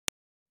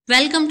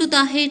Welcome to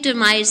Tahir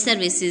Termite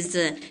Services.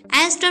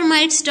 As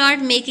termites start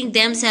making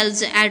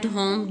themselves at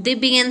home, they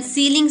begin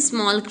sealing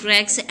small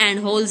cracks and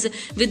holes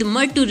with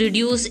mud to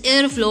reduce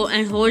airflow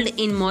and hold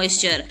in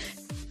moisture.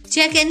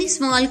 Check any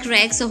small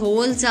cracks,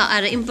 holes,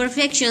 or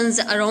imperfections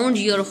around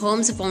your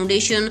home's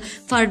foundation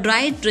for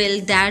dry drill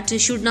that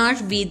should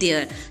not be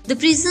there. The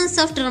presence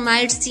of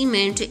termite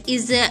cement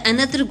is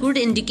another good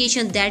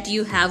indication that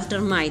you have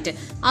termite.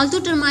 Although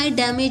termite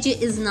damage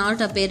is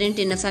not apparent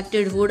in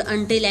affected wood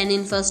until an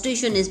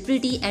infestation is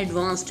pretty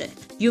advanced,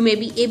 you may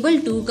be able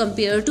to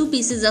compare two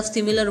pieces of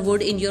similar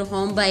wood in your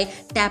home by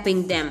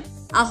tapping them.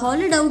 A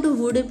hollowed out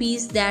wood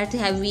piece that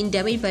have been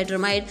damaged by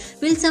termite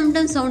will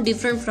sometimes sound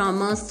different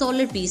from a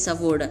solid piece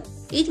of wood.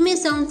 It may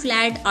sound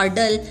flat or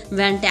dull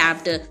when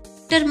tapped.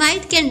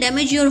 Termite can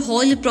damage your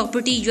whole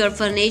property, your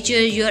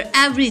furniture, your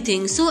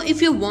everything. So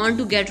if you want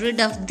to get rid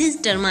of these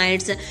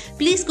termites,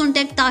 please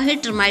contact Tahir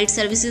Termite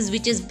Services,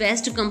 which is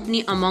best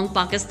company among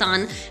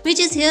Pakistan, which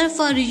is here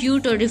for you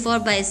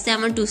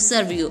 24/7 to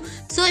serve you.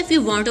 So if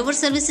you want our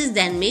services,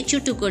 then make sure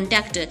to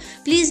contact.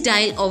 Please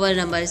dial our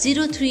number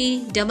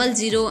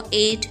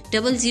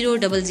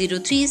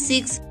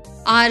 0300800036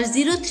 or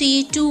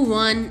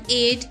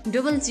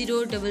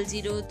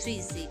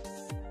 032180000036.